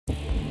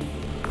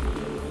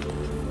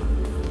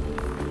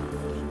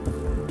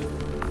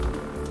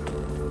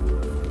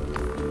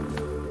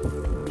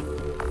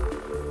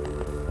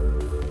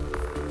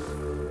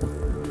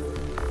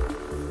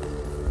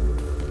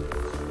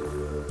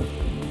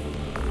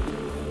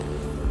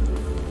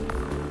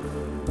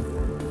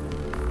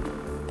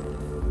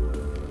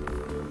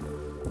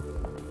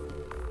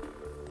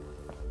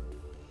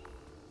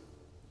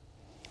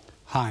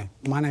Hi,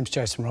 my name's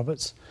Jason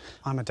Roberts.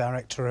 I'm a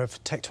director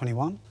of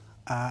Tech21.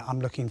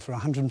 I'm looking for a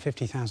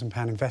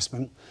 £150,000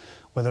 investment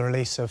with a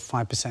release of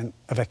 5%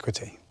 of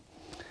equity.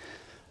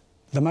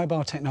 The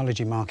mobile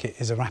technology market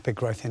is a rapid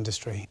growth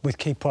industry with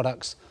key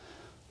products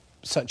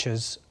such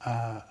as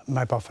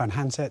mobile phone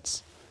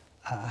handsets,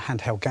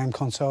 handheld game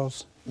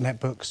consoles,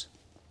 netbooks.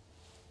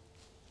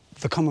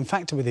 The common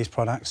factor with these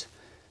products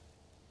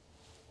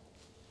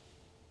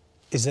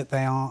is that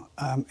they are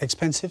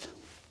expensive,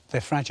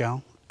 they're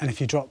fragile, and if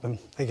you drop them,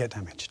 they get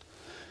damaged.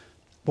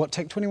 What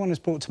Tech21 has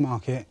brought to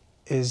market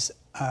is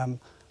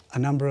a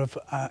number of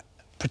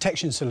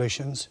protection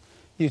solutions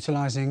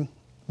utilising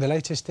the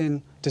latest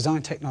in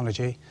design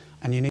technology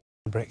and unique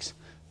fabrics.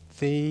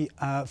 The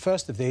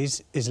first of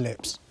these is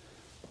lips.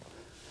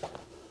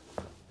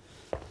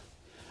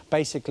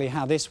 Basically,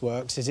 how this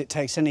works is it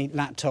takes any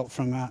laptop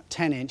from a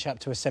 10-inch up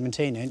to a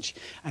 17-inch,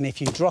 and if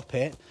you drop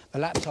it, the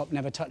laptop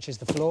never touches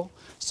the floor,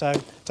 so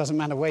it doesn't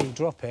matter where you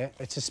drop it,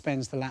 it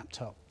suspends the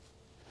laptop.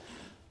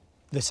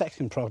 The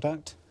second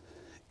product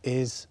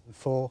is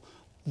for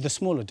the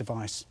smaller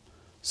device,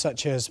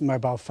 such as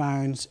mobile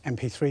phones,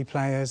 MP3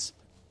 players.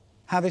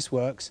 How this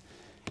works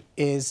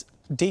is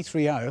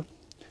D3O,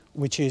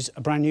 which is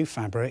a brand new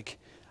fabric,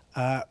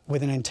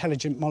 with an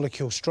intelligent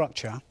molecule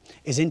structure,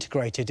 is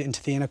integrated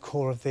into the inner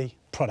core of the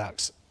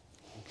products.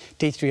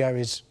 D3O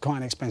is quite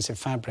an expensive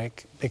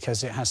fabric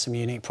because it has some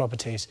unique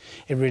properties.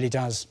 It really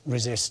does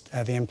resist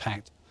the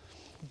impact.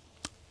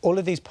 All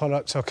of these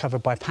products are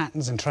covered by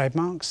patents and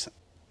trademarks.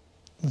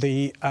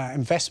 The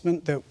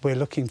investment that we're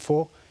looking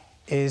for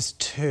is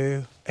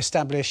to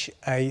establish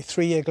a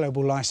 3-year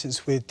global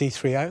licence with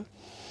D3O.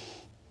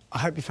 I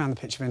hope you found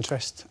the pitch of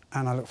interest,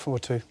 and I look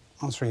forward to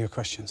answering your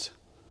questions.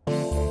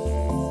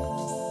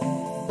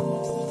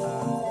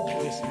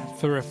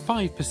 For a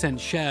 5%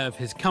 share of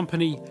his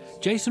company,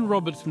 Jason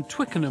Roberts from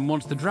Twickenham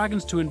wants the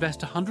Dragons to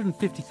invest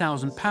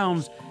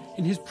 £150,000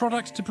 in his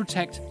products to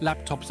protect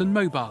laptops and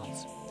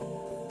mobiles.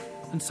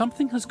 And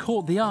something has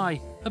caught the eye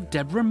of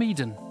Deborah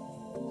Meaden.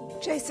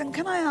 Jason,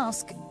 can I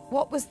ask,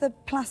 what was the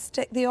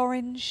plastic, the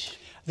orange?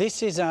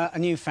 This is a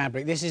new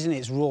fabric. This is in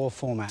its raw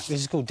format. This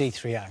is called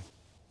D3O.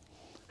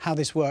 How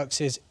this works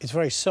is it's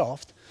very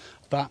soft,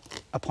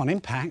 but upon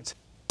impact,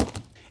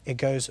 it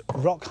goes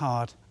rock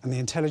hard and the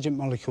intelligent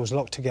molecules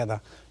lock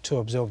together to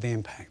absorb the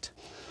impact.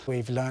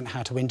 We've learned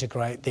how to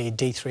integrate the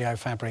D3O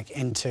fabric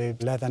into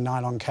leather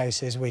nylon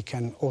cases. We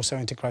can also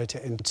integrate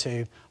it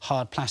into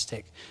hard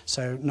plastic.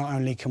 So not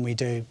only can we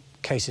do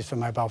cases for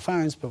mobile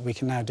phones, but we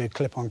can now do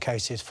clip-on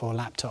cases for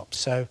laptops.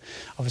 So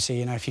obviously,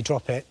 you know, if you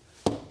drop it,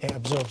 it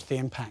absorbs the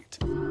impact.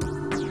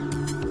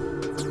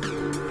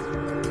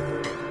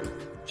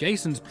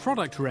 Jason's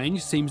product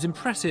range seems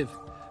impressive,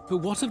 but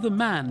what of the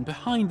man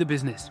behind the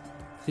business?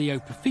 Theo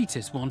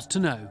Prophetis wants to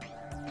know.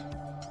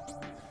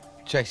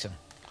 Jason,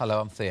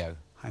 hello, I'm Theo.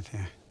 Hi,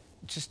 Theo.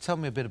 Just tell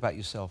me a bit about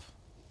yourself.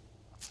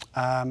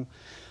 I'm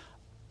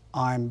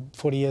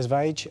 40 years of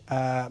age.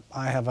 I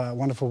have a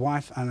wonderful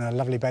wife and a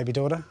lovely baby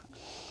daughter.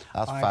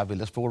 That's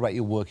fabulous. But what about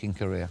your working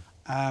career?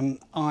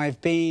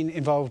 I've been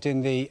involved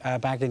in the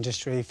bag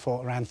industry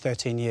for around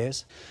 13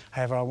 years.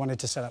 However, I wanted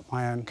to set up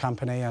my own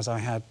company as I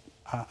had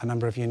a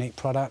number of unique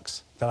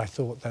products that I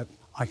thought that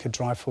I could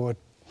drive forward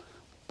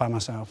by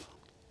myself.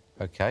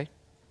 OK.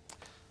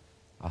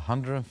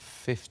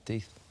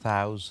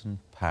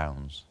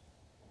 £150,000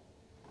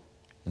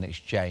 in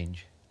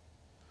exchange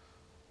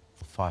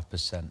for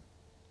 5%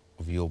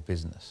 of your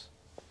business.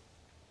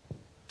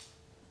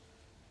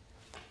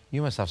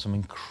 You must have some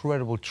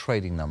incredible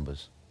trading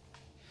numbers.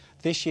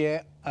 This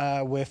year,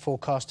 we're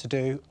forecast to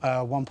do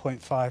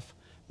 £1.5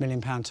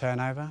 million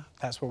turnover.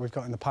 That's what we've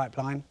got in the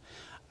pipeline.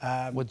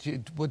 What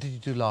did you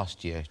do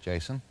last year,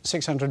 Jason?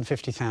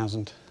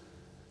 650,000.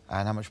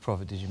 And how much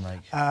profit did you make?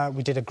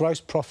 We did a gross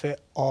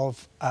profit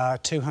of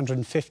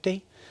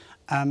 250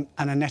 and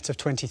a net of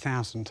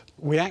 20,000.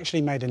 We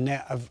actually made a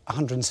net of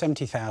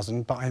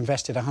 170,000, but I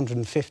invested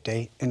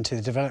 150 into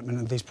the development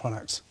of these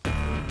products.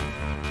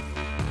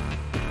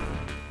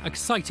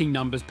 Exciting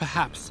numbers,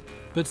 perhaps,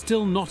 but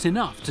still not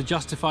enough to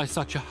justify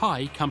such a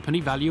high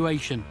company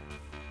valuation.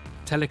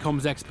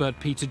 Telecoms expert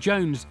Peter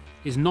Jones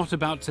is not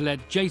about to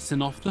let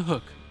Jason off the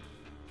hook.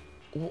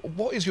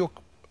 What is your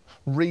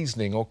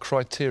reasoning or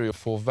criteria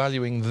for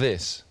valuing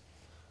this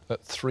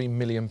at £3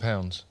 million?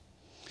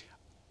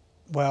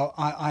 Well,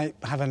 I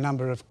have a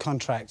number of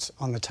contracts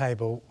on the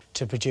table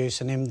to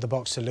produce an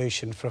in-the-box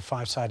solution for a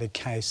 5-sided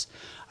case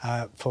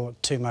for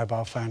 2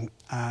 mobile phone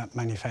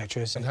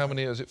manufacturers. And how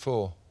many is it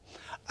for?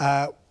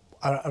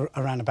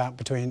 Around about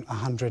between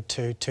 100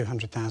 to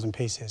 200,000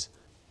 pieces.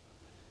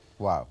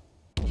 Wow.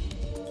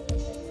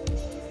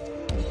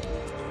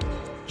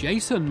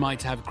 Jason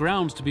might have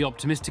grounds to be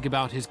optimistic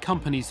about his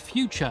company's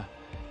future,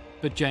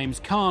 but James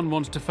Kahn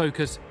wants to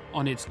focus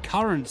on its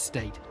current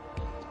state.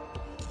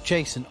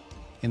 Jason,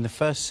 in the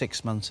first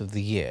 6 months of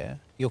the year,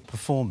 your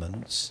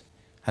performance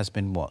has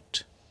been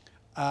what?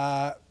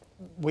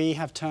 We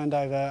have turned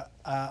over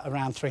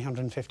around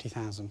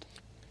 350,000.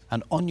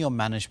 And on your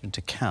management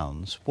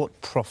accounts, what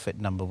profit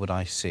number would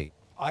I see?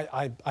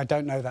 I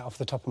don't know that off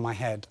the top of my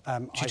head.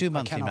 Do you do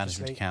monthly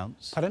management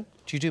accounts? Pardon?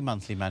 Do you do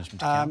monthly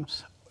management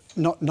accounts?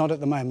 Not at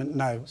the moment,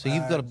 no. So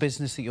you've got a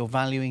business that you're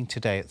valuing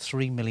today at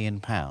 £3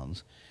 million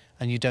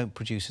and you don't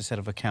produce a set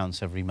of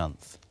accounts every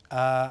month? No,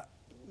 I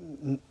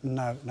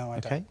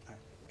don't. Okay. No.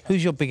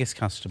 Who's your biggest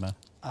customer?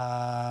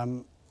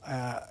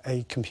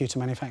 A computer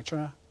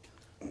manufacturer.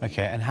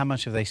 OK, and how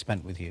much have they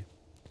spent with you?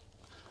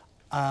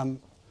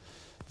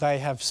 They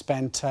have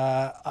spent,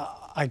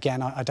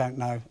 again, I don't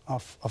know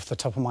off the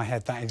top of my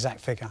head that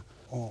exact figure.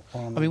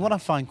 I mean, what I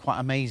find quite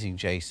amazing,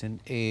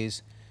 Jason,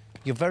 is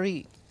you're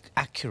very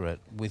accurate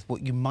with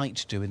what you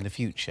might do in the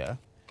future,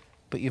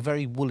 but you're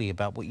very woolly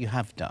about what you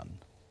have done.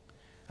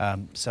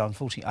 So,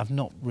 unfortunately, I've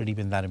not really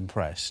been that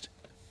impressed.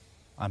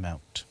 I'm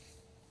out.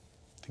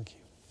 Thank you.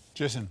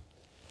 Jason?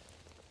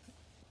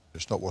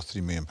 It's not worth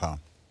 £3 million.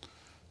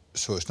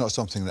 So it's not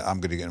something that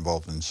I'm going to get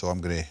involved in, so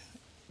I'm going to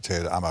tell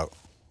you that I'm out.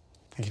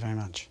 Thank you very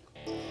much.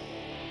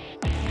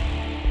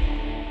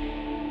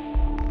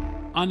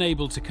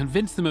 Unable to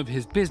convince them of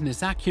his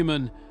business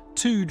acumen,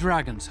 two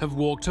dragons have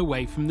walked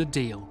away from the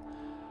deal.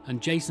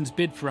 And Jason's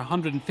bid for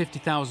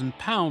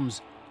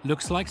 £150,000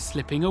 looks like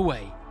slipping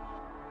away.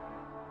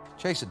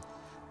 Jason,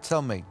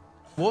 tell me,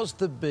 what's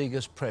the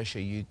biggest pressure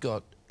you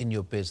got in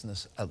your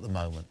business at the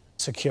moment?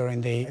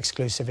 Securing the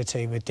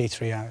exclusivity with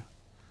D3O.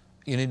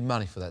 You need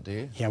money for that, do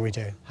you? Yeah, we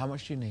do. How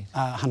much do you need?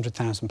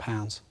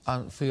 £100,000.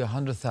 And for your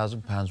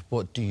 £100,000,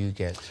 what do you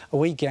get?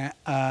 We get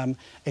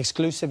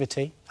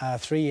exclusivity,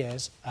 3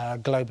 years,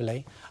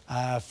 globally,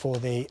 for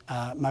the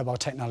mobile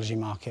technology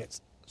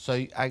market. So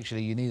you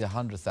need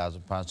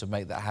 £100,000 to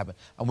make that happen.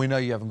 And we know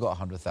you haven't got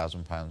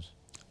 £100,000.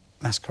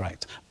 That's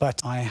correct.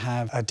 But I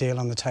have a deal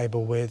on the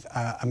table with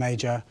a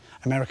major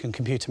American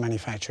computer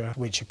manufacturer,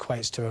 which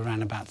equates to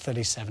around about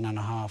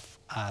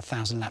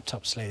 37,500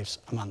 laptop sleeves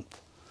a month.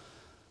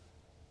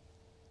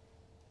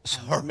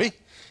 Sorry?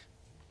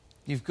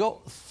 You've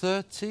got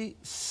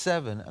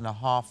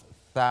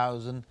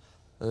 37,500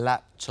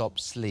 laptop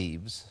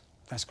sleeves.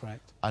 That's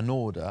correct. An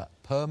order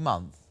per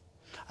month.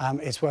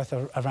 It's worth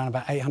around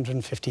about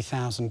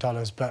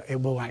 $850,000, but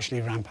it will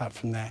actually ramp up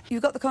from there.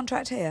 You've got the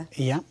contract here?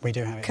 Yeah, we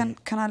do have it. Can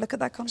I look at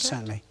that contract?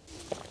 Certainly.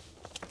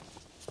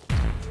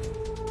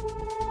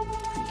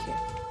 Thank you.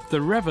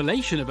 The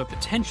revelation of a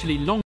potentially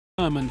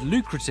long-term and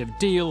lucrative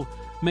deal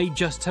may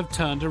just have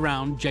turned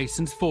around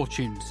Jason's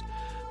fortunes,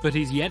 but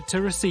he's yet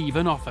to receive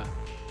an offer.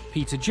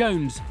 Peter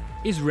Jones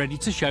is ready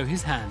to show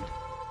his hand.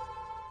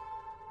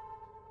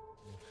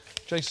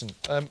 Jason,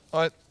 I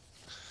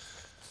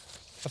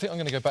think I'm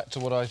going to go back to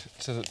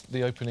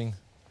the opening,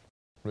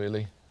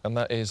 really, and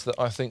that is that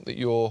I think that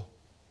your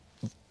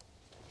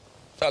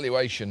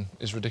valuation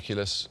is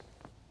ridiculous.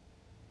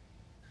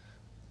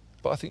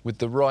 But I think with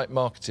the right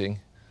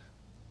marketing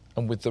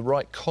and with the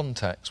right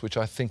contacts, which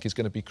I think is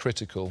going to be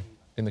critical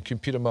in the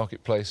computer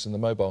marketplace and the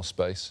mobile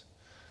space,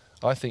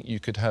 I think you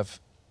could have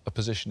a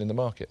position in the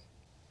market.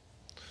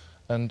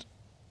 And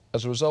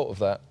as a result of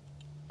that,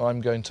 I'm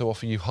going to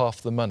offer you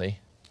half the money.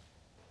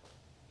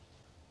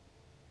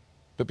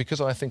 But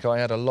because I think I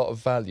add a lot of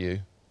value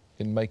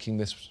in making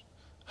this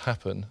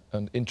happen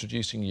and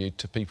introducing you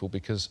to people,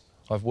 because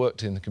I've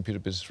worked in the computer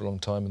business for a long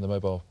time in the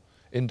mobile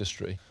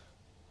industry,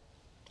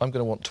 I'm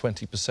going to want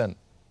 20%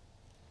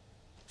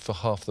 for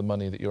half the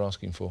money that you're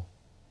asking for.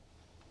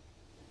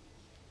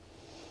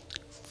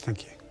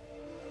 Thank you.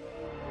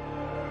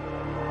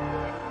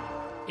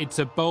 It's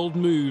a bold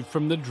move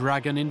from the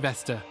Dragon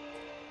investor.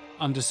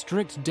 Under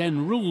strict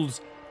Den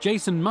rules,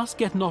 Jason must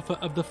get an offer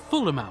of the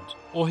full amount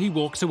or he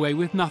walks away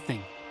with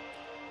nothing.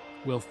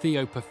 Will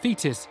Theo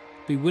Perfitis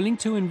be willing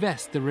to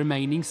invest the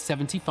remaining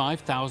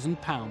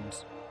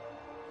 £75,000?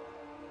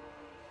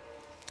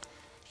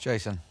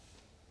 Jason,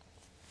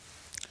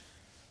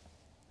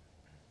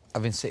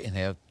 I've been sitting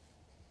here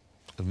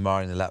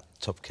admiring the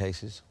laptop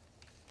cases,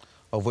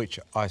 of which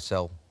I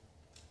sell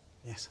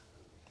Yes.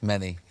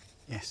 many,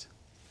 Yes.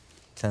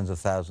 tens of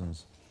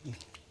thousands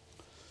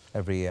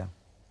every year.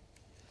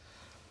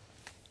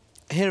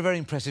 I hear a very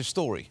impressive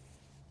story.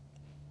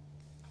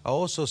 I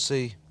also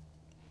see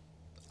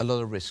a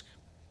lot of risk,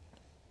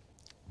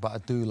 but I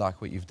do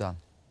like what you've done.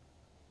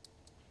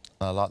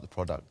 And I like the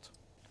product.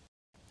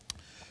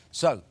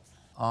 So,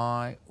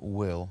 I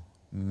will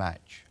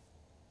match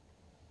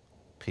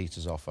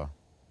Peter's offer,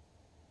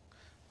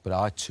 but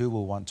I too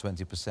will want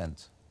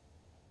 20%.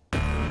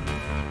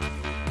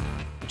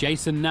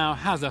 Jason now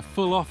has a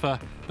full offer,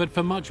 but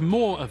for much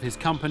more of his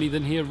company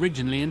than he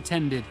originally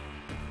intended.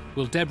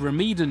 Will Deborah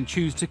Meaden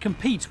choose to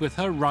compete with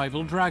her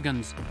rival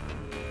dragons?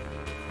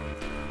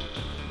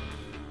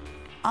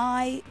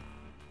 I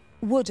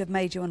would have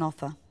made you an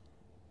offer.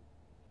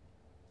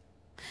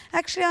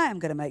 Actually, I am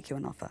going to make you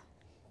an offer.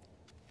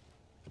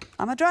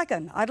 I'm a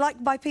dragon. I'd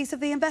like my piece of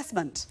the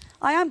investment.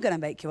 I am going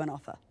to make you an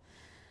offer.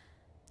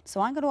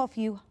 So I'm going to offer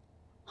you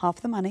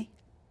half the money,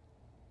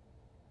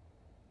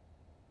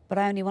 but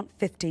I only want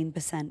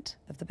 15%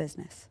 of the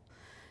business.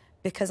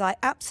 Because I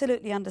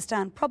absolutely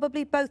understand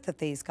probably both of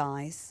these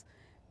guys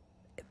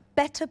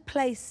better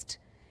placed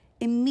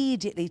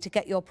immediately to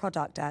get your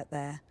product out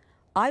there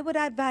I would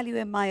add value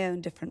in my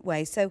own different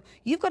way. So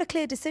you've got a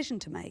clear decision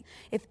to make.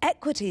 If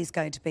equity is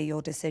going to be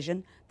your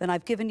decision, then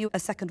I've given you a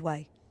second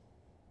way.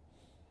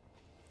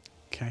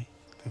 OK,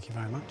 thank you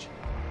very much.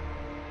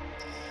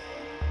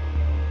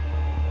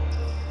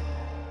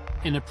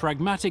 In a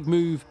pragmatic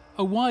move,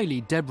 a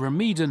wily Deborah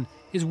Meaden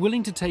is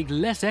willing to take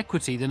less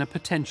equity than a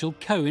potential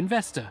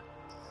co-investor.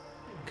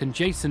 Can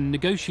Jason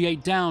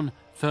negotiate down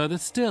further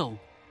still?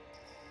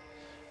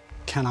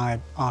 Can I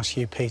ask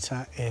you,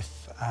 Peter,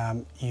 if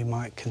you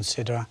might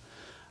consider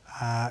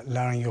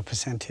lowering your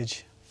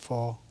percentage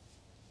for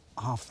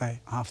half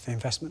the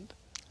investment?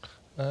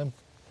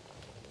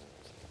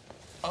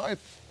 I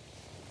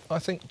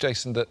think,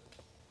 Jason, that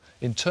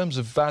in terms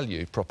of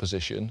value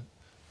proposition,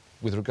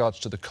 with regards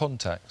to the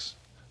contacts,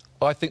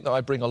 I think that I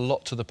bring a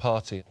lot to the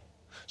party.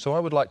 So I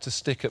would like to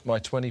stick at my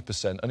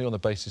 20%, only on the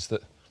basis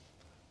that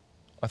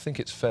I think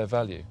it's fair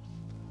value.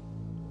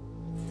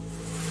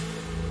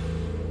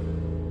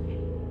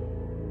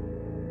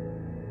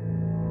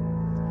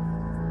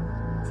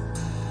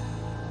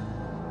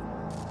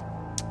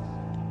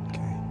 OK.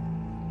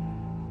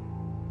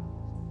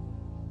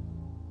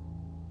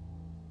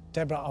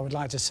 Deborah, I would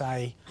like to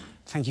say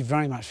thank you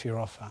very much for your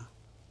offer,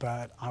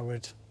 but I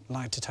would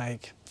like to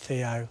take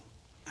Theo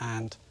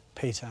and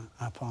Peter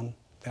up on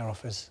their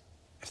offers,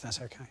 if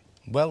that's OK.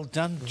 Well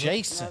done,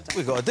 Jason. Well done.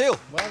 We've got a deal.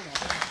 Well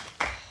done.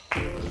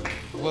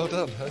 Well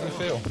done. How do you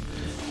feel?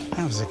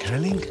 That was a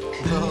grilling.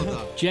 Well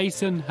done.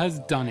 Jason has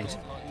done it.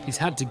 He's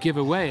had to give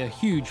away a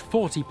huge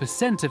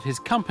 40% of his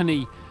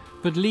company,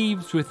 but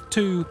leaves with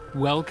two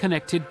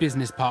well-connected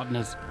business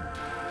partners.